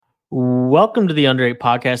Welcome to the Under 8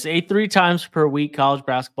 podcast, a 3 times per week college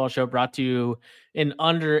basketball show brought to you in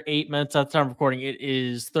under 8 minutes. At the time of recording, it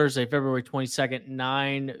is Thursday, February 22nd,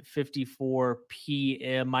 9:54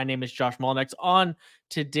 p.m. My name is Josh Mullinex. On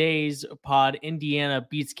today's pod, Indiana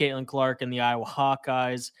beats Caitlin Clark and the Iowa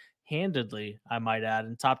Hawkeyes handedly, I might add,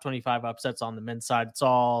 and top 25 upsets on the men's side. It's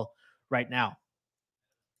all right now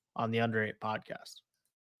on the Under 8 podcast.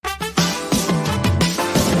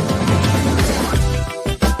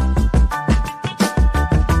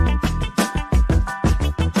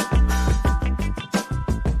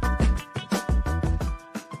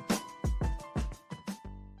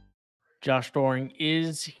 Josh Doring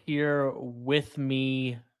is here with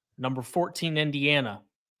me. Number 14, Indiana,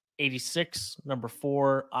 86. Number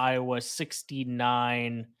 4, Iowa,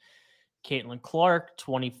 69. Caitlin Clark,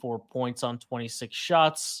 24 points on 26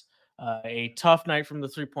 shots. A tough night from the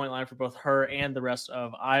three-point line for both her and the rest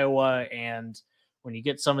of Iowa. And when you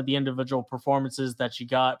get some of the individual performances that she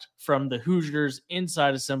got from the Hoosiers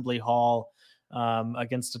inside Assembly Hall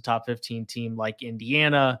against a top 15 team like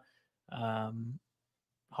Indiana,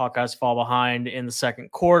 Hawkeyes fall behind in the second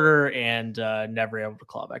quarter and never able to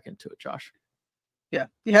claw back into it, Josh. Yeah,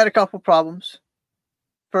 he had a couple problems.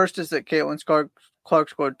 First is that Caitlin Clark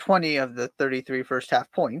scored 20 of the 33 first half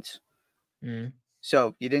points.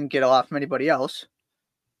 So you didn't get a lot from anybody else.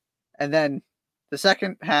 And then the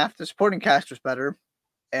second half, the supporting cast was better,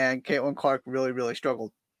 and Caitlin Clark really, really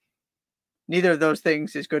struggled. Neither of those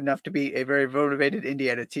things is good enough to beat a very motivated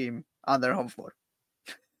Indiana team on their home floor.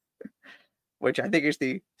 Which I think is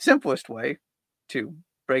the simplest way to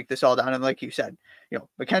break this all down. And like you said,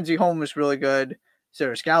 Mackenzie Holm was really good.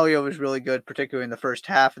 Sarah Scalio was really good, particularly in the first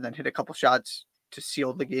half, and then hit a couple shots to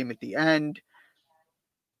seal the game at the end.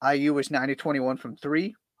 IU was 9-21 from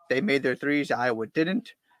 3. They made their threes. Iowa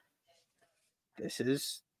didn't. This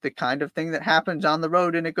is the kind of thing that happens on the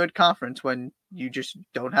road in a good conference when you just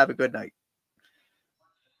don't have a good night.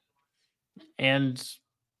 And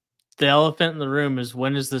the elephant in the room is,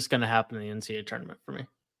 when is this going to happen in the NCAA tournament for me?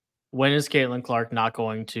 When is Caitlin Clark not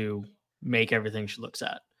going to make everything she looks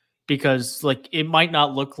at? Because it might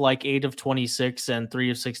not look like 8 of 26 and 3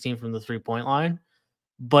 of 16 from the 3-point line,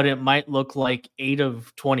 but it might look like 8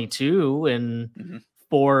 of 22 and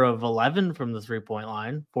 4 of 11 from the 3-point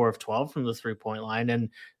line, 4 of 12 from the 3-point line. And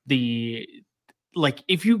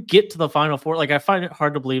if you get to the Final Four, I find it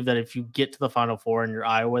hard to believe that if you get to the Final Four and you're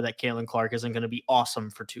Iowa, that Caitlin Clark isn't going to be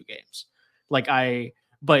awesome for 2 games. Round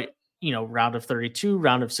of 32,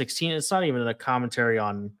 round of 16, it's not even a commentary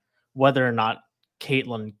on whether or not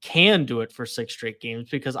Caitlin can do it for 6 straight games,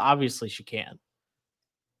 because obviously she can.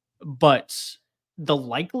 But the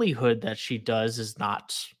likelihood that she does is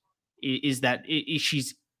that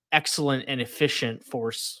she's excellent and efficient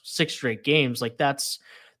for 6 straight games. That's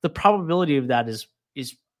the probability of that is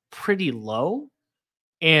pretty low,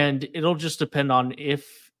 and it'll just depend on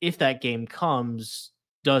if that game comes,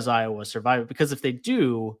 does Iowa survive it? Because if they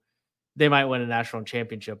do, they might win a national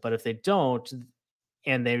championship. But if they don't,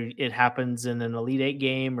 and it happens in an Elite 8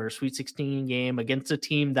 game or Sweet 16 game against a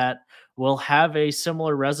team that will have a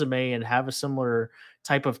similar resume and have a similar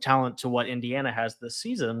type of talent to what Indiana has this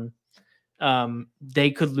season, they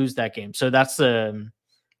could lose that game. So that's the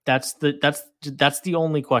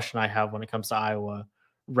only question I have when it comes to Iowa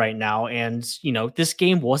right now. And this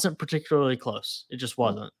game wasn't particularly close. It just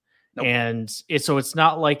wasn't. Nope. And it's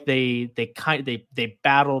not like they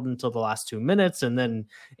battled until the last 2 minutes and then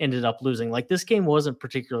ended up losing. This game wasn't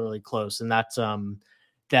particularly close, and that's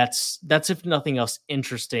if nothing else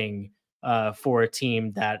interesting for a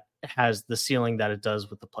team that has the ceiling that it does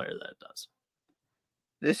with the player that it does.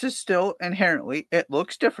 This is still inherently, it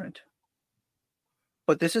looks different,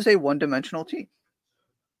 but this is a one-dimensional team.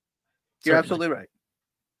 You're absolutely right.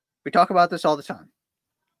 We talk about this all the time.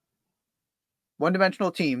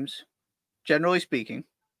 One-dimensional teams, generally speaking,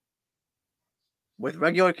 with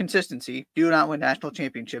regular consistency, do not win national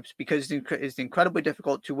championships because it's incredibly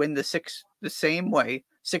difficult to win the same way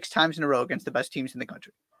 6 times in a row against the best teams in the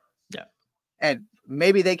country. Yeah. And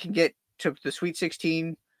maybe they can get to the Sweet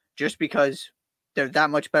 16 just because they're that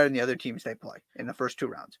much better than the other teams they play in the first 2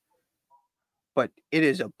 rounds. But it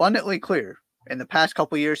is abundantly clear in the past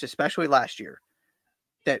couple of years, especially last year,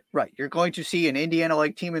 that, you're going to see an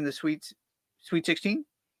Indiana-like team in the Sweet 16,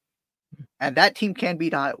 and that team can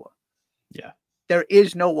beat Iowa. Yeah. There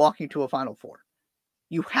is no walking to a Final Four.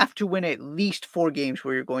 You have to win at least 4 games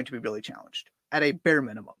where you're going to be really challenged, at a bare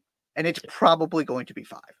minimum. And it's probably going to be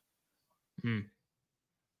 5.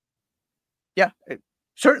 Yeah,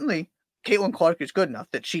 certainly Caitlin Clark is good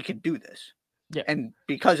enough that she can do this. Yeah. And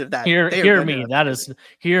because of that, hear me. That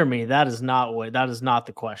is not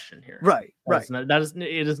the question here. Right.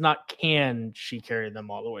 It is not can she carry them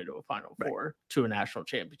all the way to a Final Four, to a national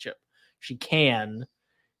championship? She can.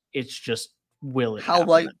 It's just will it happen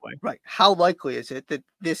that way? Right. How likely is it that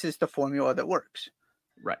this is the formula that works?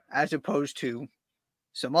 Right. As opposed to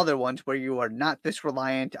some other ones where you are not this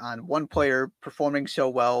reliant on one player performing so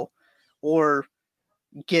well or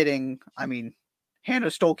getting, Hannah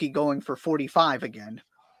Stolke going for 45 again.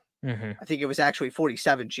 Mm-hmm. I think it was actually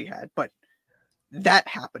 47 she had, but that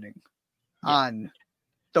happening on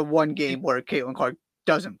the one game where Caitlin Clark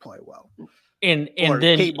doesn't play well. And or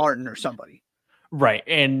then Kate Martin or somebody. Right.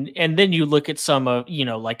 And then you look at some of,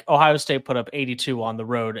 like Ohio State put up 82 on the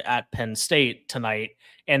road at Penn State tonight,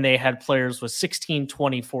 and they had players with 16,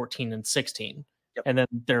 20, 14, and 16. Yep. And then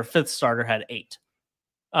their fifth starter had 8.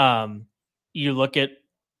 You look at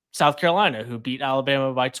South Carolina, who beat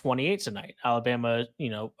Alabama by 28 tonight. Alabama,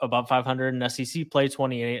 above 500 in SEC play,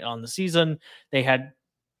 28 on the season. They had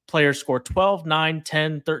players score 12, 9,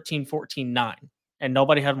 10, 13, 14, 9, and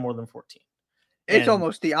nobody had more than 14. It's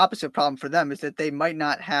almost the opposite problem for them, is that they might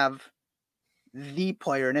not have the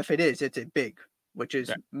player, and if it is, it's a big, which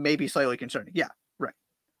is maybe slightly concerning. Yeah, right.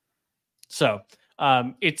 So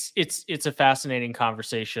it's a fascinating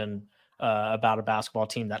conversation about a basketball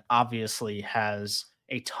team that obviously has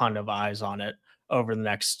a ton of eyes on it over the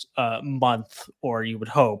next month, or you would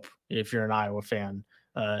hope, if you're an Iowa fan,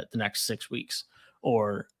 the next 6 weeks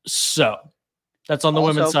or so. That's on the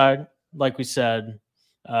women's side. Like we said,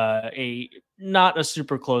 not a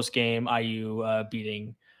super close game. IU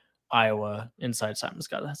beating Iowa inside Simon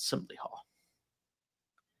Scott Assembly Hall.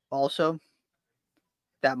 Also,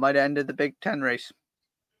 that might have ended the Big Ten race.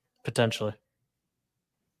 Potentially.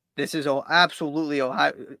 This is absolutely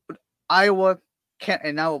Ohio. Iowa can't,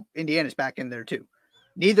 and now Indiana's back in there too.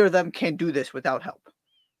 Neither of them can do this without help.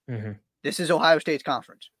 Mm-hmm. This is Ohio State's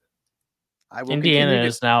conference. Indiana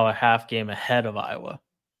is now a half game ahead of Iowa.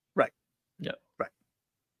 Right. Yep. Right.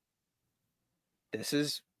 This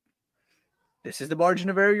is the margin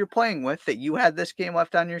of error you're playing with, that you had this game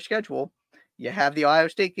left on your schedule. You have the Ohio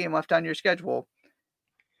State game left on your schedule.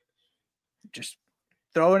 Just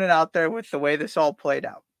throwing it out there with the way this all played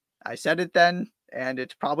out. I said it then, and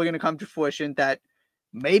it's probably going to come to fruition that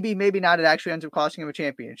maybe not it actually ends up costing him a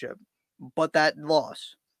championship, but that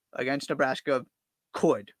loss against Nebraska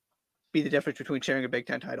could be the difference between sharing a Big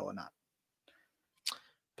Ten title or not.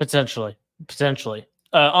 Potentially.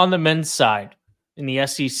 On the men's side, in the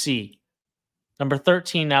SEC, number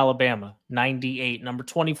 13, Alabama, 98. Number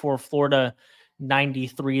 24, Florida,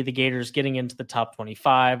 93. The Gators getting into the top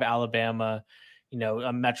 25. Alabama,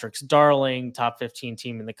 a metrics darling, top 15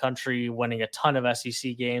 team in the country, winning a ton of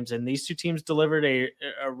SEC games. And these two teams delivered a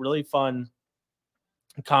really fun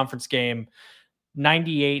conference game,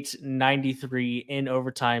 98-93 in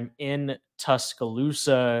overtime in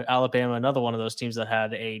Tuscaloosa. Alabama, another one of those teams that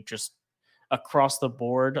had a just across the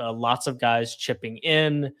board, lots of guys chipping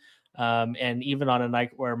in. And even on a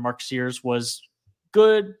night where Mark Sears was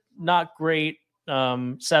good, not great,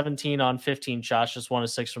 17 on 15 shots, just 1 of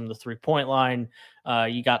 6 from the 3-point line.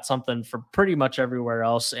 You got something for pretty much everywhere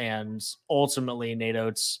else. And ultimately, Nate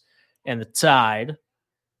Oates and the Tide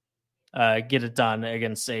get it done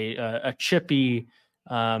against a chippy,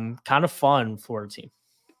 kind of fun Florida team.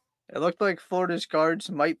 It looked like Florida's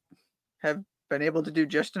guards might have been able to do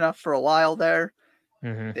just enough for a while there.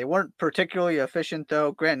 Mm-hmm. They weren't particularly efficient,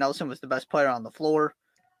 though. Grant Nelson was the best player on the floor.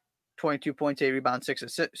 22 points, 8 rebounds,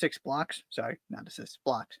 6 blocks. Sorry, not assists,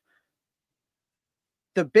 blocks.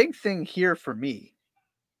 The big thing here for me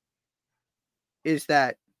is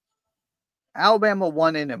that Alabama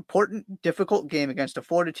won an important, difficult game against a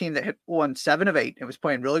Florida team that won 7 of 8 and was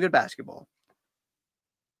playing really good basketball.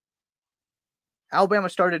 Alabama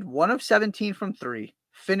started 1 of 17 from 3,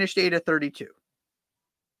 finished 8 of 32.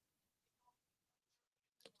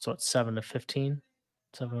 So it's 7 of 15,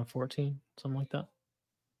 7 of 14, something like that.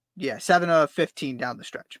 Yeah, 7 of 15 down the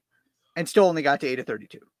stretch, and still only got to 8 of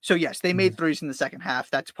 32. So yes, they made threes in the second half.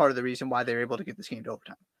 That's part of the reason why they were able to get this game to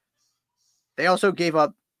overtime. They also gave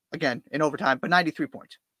up, again, in overtime, but 93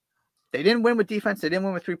 points. They didn't win with defense. They didn't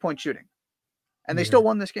win with 3-point shooting, and they still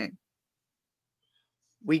won this game.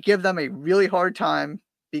 We give them a really hard time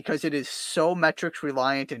because it is so metrics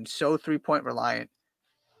reliant and so 3-point reliant.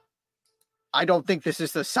 I don't think this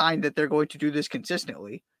is the sign that they're going to do this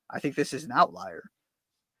consistently. I think this is an outlier.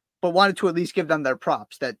 But wanted to at least give them their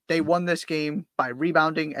props that they won this game by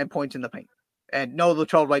rebounding and points in the paint. And no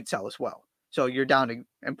Latrell Wrightsell as well. So you're down an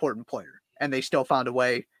important player. And they still found a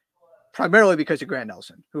way, primarily because of Grant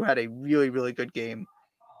Nelson, who had a really, really good game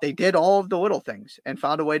they did all of the little things and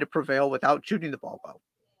found a way to prevail without shooting the ball well.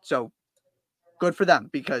 So good for them,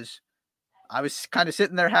 because I was kind of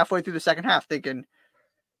sitting there halfway through the second half thinking,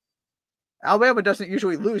 Alabama doesn't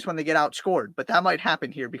usually lose when they get outscored, but that might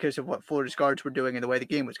happen here because of what Florida's guards were doing and the way the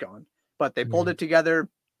game was going. But they pulled it together,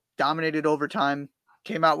 dominated overtime,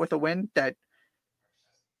 came out with a win that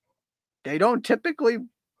they don't typically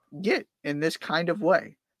get in this kind of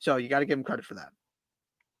way. So you got to give them credit for that.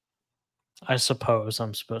 I suppose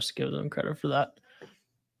I'm supposed to give them credit for that.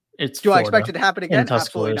 Do Florida. I expect it to happen again?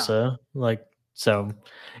 Absolutely not. Like, so,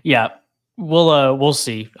 yeah, we'll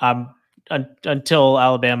see. Until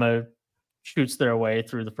Alabama shoots their way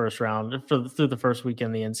through the first round, through the first week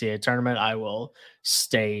in the NCAA tournament, I will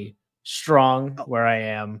stay strong where I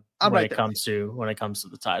am when it comes to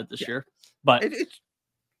the Tide this year. But it's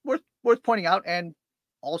worth pointing out, and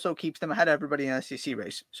also keeps them ahead of everybody in the SEC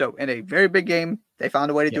race. So in a very big game, they found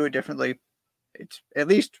a way to do it differently. It's at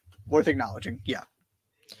least worth acknowledging. Yeah.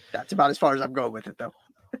 That's about as far as I'm going with it, though.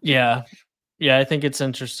 Yeah. I think it's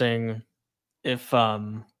interesting if I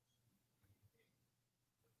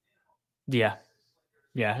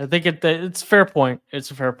think it's a fair point.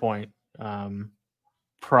 It's a fair point.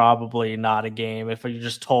 Probably not a game. If you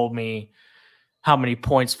just told me how many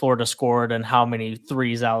points Florida scored and how many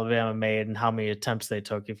threes Alabama made and how many attempts they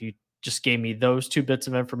took, if you just gave me those two bits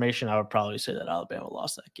of information, I would probably say that Alabama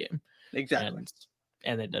lost that game. Exactly.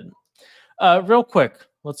 And they didn't. Real quick,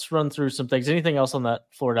 let's run through some things. Anything else on that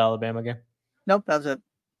Florida-Alabama game? Nope, that was it.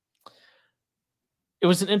 It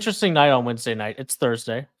was an interesting night on Wednesday night. It's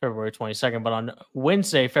Thursday, February 22nd, but on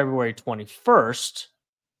Wednesday, February 21st,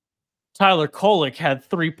 Tyler Kolek had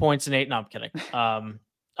 3 points and 8. No, I'm kidding.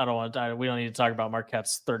 We don't need to talk about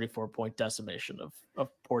Marquette's 34-point decimation of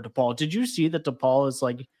poor DePaul. Did you see that DePaul is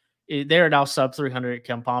they're now sub 300 at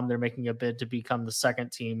KenPom? They're making a bid to become the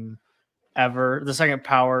second team ever, the second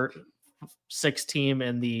Power 6 team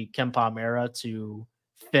in the KenPom era to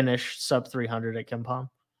finish sub 300 at KenPom.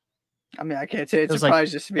 I mean, I can't say it's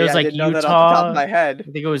surprised just to me. I didn't know that off the top of my head.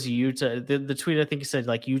 I think it was Utah. The tweet, I think it said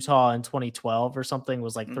Utah in 2012 or something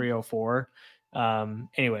was 304.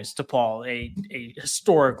 Anyways, DePaul, a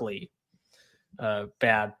historically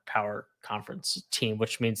bad power conference team,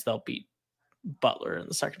 which means they'll beat Butler in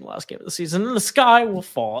the second to last game of the season, and the sky will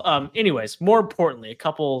fall. Anyways, more importantly, a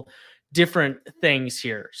couple different things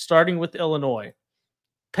here, starting with Illinois.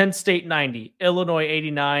 Penn State 90, Illinois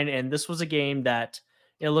 89, and this was a game that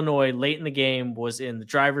Illinois late in the game was in the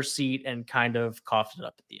driver's seat and kind of coughed it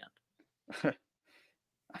up at the end.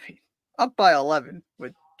 I mean, up by 11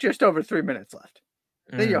 with just over 3 minutes left.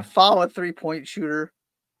 Then you foul a 3-point shooter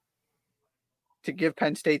to give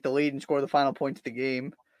Penn State the lead and score the final points of the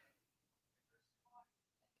game.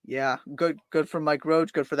 Yeah, good for Mike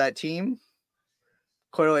Rhodes, good for that team.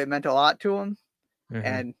 Clearly it meant a lot to him.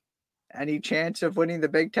 And any chance of winning the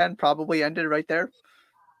Big Ten probably ended right there.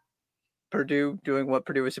 Purdue doing what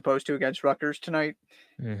Purdue was supposed to against Rutgers tonight.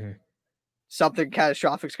 Something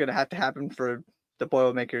catastrophic is going to have to happen for the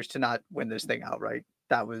Boilermakers to not win this thing outright.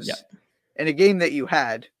 That was in a game that you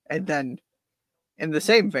had. And then in the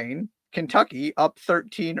same vein, Kentucky up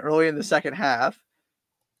 13 early in the second half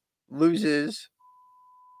loses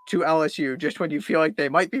to LSU just when you feel like they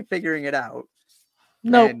might be figuring it out.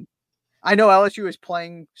 And I know LSU is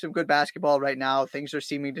playing some good basketball right now. Things are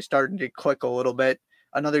seeming to start to click a little bit.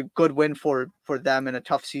 Another good win for them in a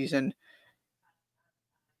tough season.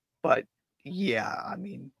 But yeah, I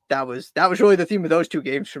mean, that was really the theme of those two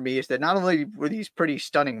games for me, is that not only were these pretty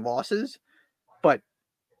stunning losses, but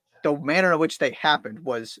the manner in which they happened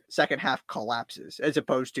was second half collapses, as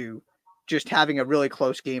opposed to just having a really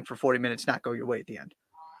close game for 40 minutes not go your way at the end.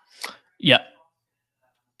 Yep.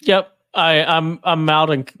 I'm out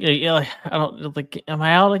in. I don't think. Am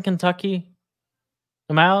I out in Kentucky?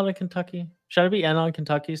 Am I out in Kentucky? Should I be in on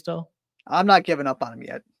Kentucky still? I'm not giving up on them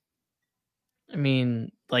yet. I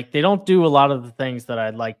mean, they don't do a lot of the things that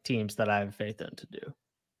I'd like teams that I have faith in to do.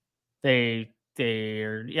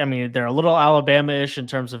 They're a little Alabama-ish in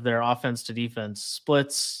terms of their offense to defense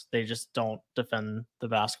splits. They just don't defend the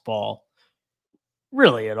basketball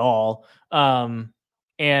really at all. And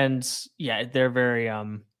yeah, they're very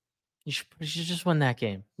you should just win that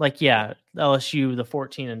game. LSU, the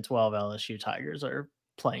 14-12 LSU Tigers are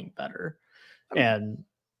playing better, and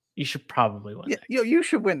you should probably win. You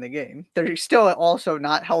should win the game. They're still also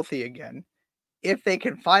not healthy again. If they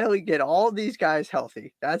can finally get all these guys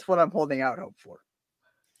healthy, that's what I'm holding out hope for.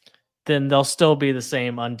 Then they'll still be the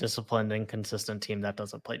same undisciplined, inconsistent team that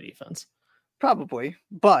doesn't play defense. Probably,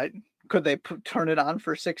 but could they turn it on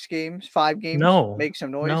for 6 games, 5 games? No. Make some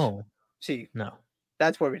noise? No. See, no.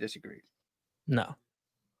 That's where we disagree. No.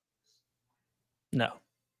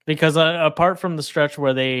 Because apart from the stretch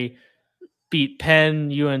where they beat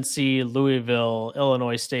Penn, UNC, Louisville,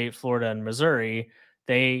 Illinois State, Florida, and Missouri,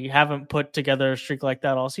 they haven't put together a streak like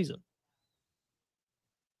that all season.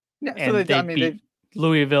 Yeah, and so they beat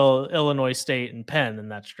Louisville, Illinois State, and Penn in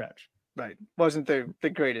that stretch. Right. Wasn't the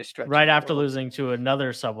greatest stretch. Right after losing to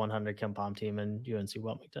another sub 100 KenPom team in UNC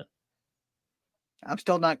Wilmington. I'm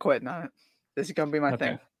still not quitting on it. This is gonna be my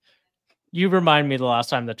thing. You remind me the last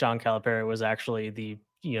time that John Calipari was actually the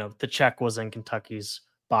check was in Kentucky's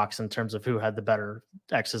box in terms of who had the better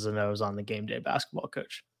X's and O's on the game day basketball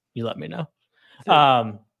coach. You let me know.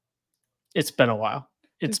 It's been a while.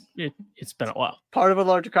 It's been a while. Part of a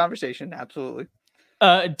larger conversation, absolutely.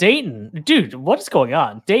 Dayton, dude, what is going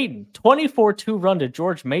on? Dayton, 24-2 run to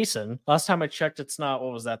George Mason. Last time I checked, it's not.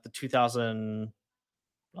 What was that? The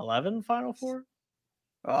 2011 Final Four?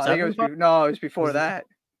 I think it was before that.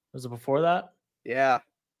 Was it before that? Yeah.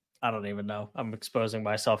 I don't even know. I'm exposing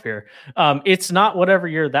myself here. It's not whatever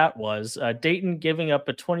year that was. Dayton giving up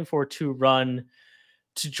a 24-2 run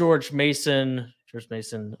to George Mason. George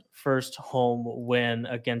Mason first home win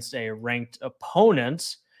against a ranked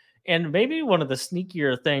opponent. And maybe one of the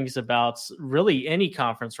sneakier things about really any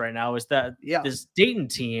conference right now is that this Dayton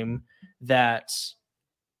team that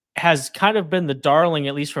has kind of been the darling,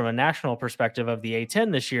 at least from a national perspective, of the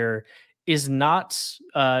A-10 this year, is not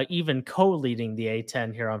even co-leading the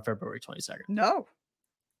A-10 here on February 22nd. No.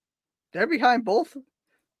 They're behind both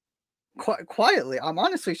quietly. I'm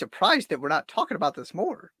honestly surprised that we're not talking about this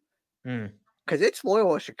more. Because it's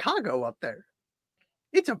Loyola Chicago up there.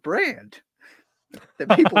 It's a brand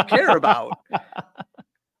that people care about.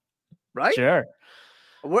 Right? Sure.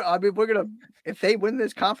 We're gonna, if they win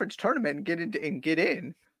this conference tournament and get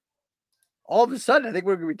in, all of a sudden I think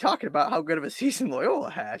we're gonna be talking about how good of a season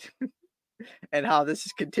Loyola had. And how this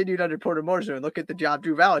has continued under Porter Moser, and look at the job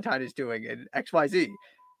Drew Valentine is doing in XYZ.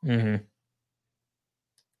 Mm-hmm.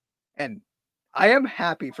 And I am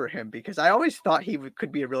happy for him because I always thought he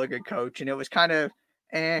could be a really good coach, and it was kind of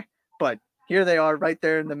but here they are right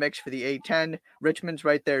there in the mix for the A-10. Richmond's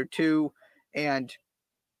right there too, and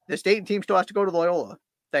the state team still has to go to Loyola.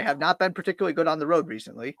 They have not been particularly good on the road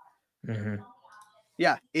recently. Mm-hmm.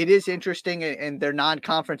 Yeah, it is interesting, and their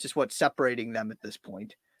non-conference is what's separating them at this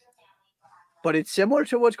point. But it's similar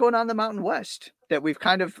to what's going on in the Mountain West that we've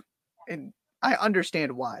kind of, and I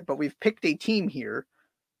understand why, but we've picked a team here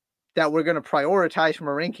that we're going to prioritize from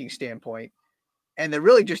a ranking standpoint. And there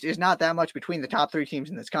really just is not that much between the top three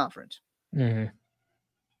teams in this conference. Mm-hmm.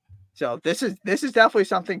 So this is definitely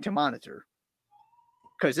something to monitor,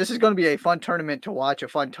 because this is going to be a fun tournament to watch, a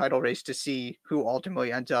fun title race to see who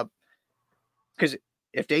ultimately ends up. Because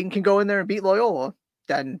if Dayton can go in there and beat Loyola,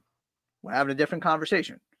 then we're having a different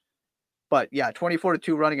conversation. But yeah,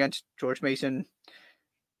 24-2 run against George Mason.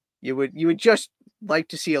 You would just like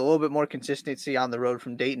to see a little bit more consistency on the road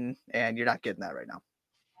from Dayton, and you're not getting that right now.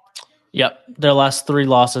 Yep. Their last three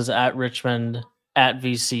losses at Richmond, at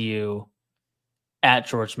VCU, at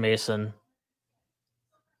George Mason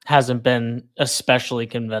hasn't been especially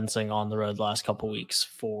convincing on the road the last couple weeks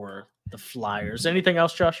for the Flyers. Anything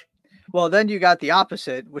else, Josh? Well, then you got the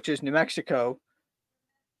opposite, which is New Mexico,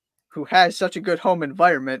 who has such a good home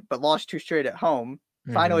environment, but lost 2 straight at home,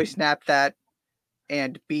 finally snapped that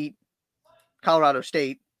and beat Colorado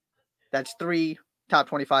State. That's 3 top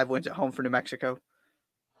 25 wins at home for New Mexico.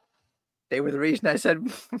 They were the reason I said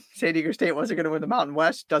San Diego State wasn't going to win the Mountain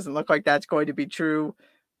West. Doesn't look like that's going to be true.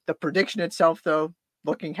 The prediction itself, though,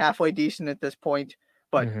 looking halfway decent at this point,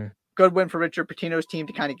 but good win for Richard Pitino's team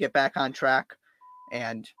to kind of get back on track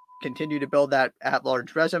and continue to build that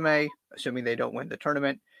at-large resume, assuming they don't win the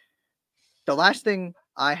tournament. The last thing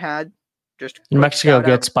I had, just New Mexico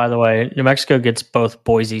gets both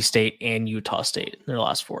Boise State and Utah State in their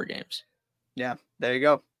last 4 games. Yeah, there you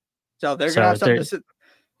go. So they're gonna have something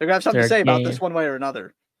to say about this one way or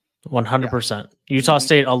another. 100%. Utah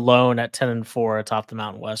State alone at 10-4 atop the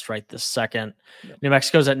Mountain West right this second. Yep. New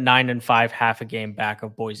Mexico's at 9-5, half a game back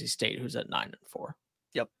of Boise State, who's at 9-4.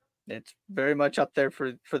 Yep, it's very much up there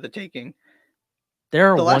for the taking.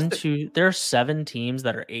 There are 7 teams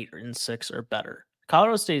that are 8-6 or better.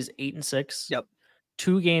 Colorado State is 8-6. Yep.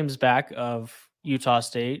 2 games back of Utah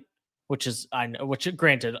State, which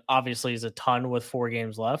granted obviously is a ton with 4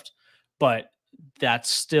 games left, but that's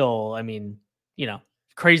still, I mean,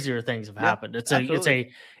 crazier things have happened. It's a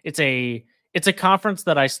conference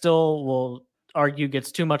that I still will argue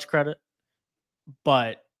gets too much credit,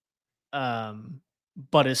 but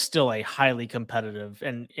is still a highly competitive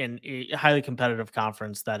and a highly competitive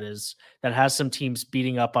conference that has some teams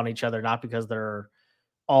beating up on each other, not because they're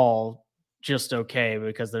all just okay,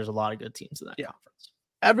 because there's a lot of good teams in that conference.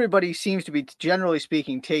 everybody seems to be, generally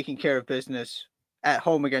speaking, taking care of business at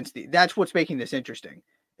home against that's what's making this interesting,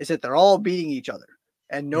 is that they're all beating each other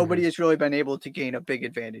and nobody has really been able to gain a big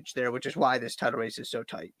advantage there, which is why this title race is so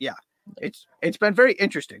tight. Yeah. It's been very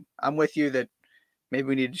interesting. I'm with you that maybe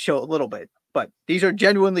we need to show a little bit, but these are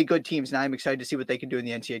genuinely good teams, and I'm excited to see what they can do in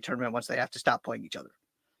the NCAA tournament once they have to stop playing each other.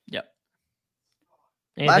 Yep.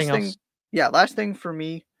 Last thing for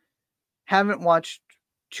me, haven't watched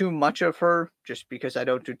too much of her just because I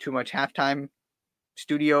don't do too much halftime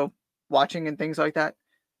studio watching and things like that.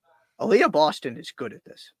 Aaliyah Boston is good at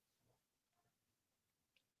this.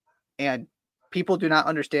 And people do not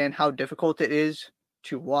understand how difficult it is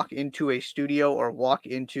to walk into a studio or walk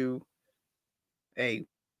into a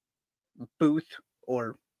booth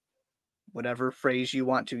or whatever phrase you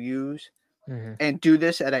want to use and do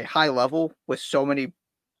this at a high level with so many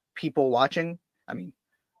people watching. I mean,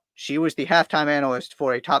 she was the halftime analyst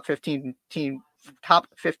for a top 15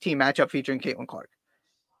 matchup featuring Caitlin Clark.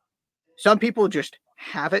 Some people just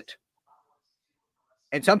have it.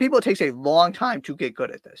 And some people, it takes a long time to get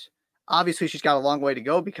good at this. Obviously, she's got a long way to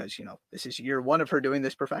go because, this is year one of her doing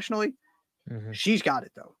this professionally. She's got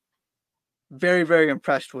it, though. Very, very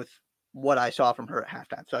impressed with what I saw from her at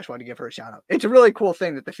halftime. So I just wanted to give her a shout out. It's a really cool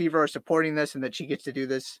thing that the Fever are supporting this and that she gets to do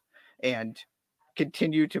this and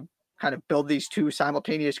continue to kind of build these two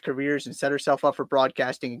simultaneous careers and set herself up for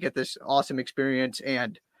broadcasting and get this awesome experience.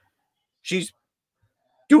 And she's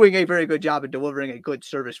doing a very good job of delivering a good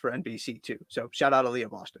service for NBC too. So shout out to Aaliyah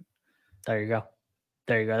Boston. There you go.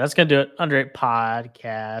 That's going to do it. Under It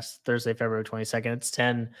Podcast, Thursday, February 22nd. It's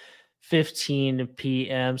 10:15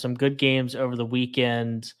 p.m. Some good games over the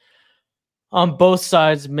weekend on both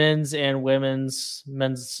sides, men's and women's.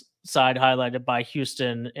 Men's side highlighted by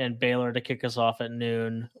Houston and Baylor to kick us off at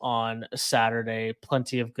noon on Saturday.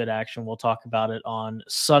 Plenty of good action. We'll talk about it on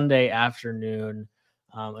Sunday afternoon.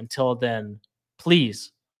 Until then,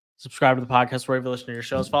 please subscribe to the podcast wherever you listen to your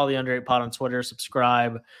shows. Follow the Under 8 Pod on Twitter.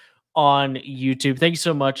 Subscribe on YouTube. Thank you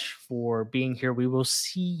so much for being here. We will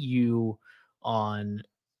see you on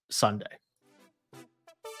Sunday.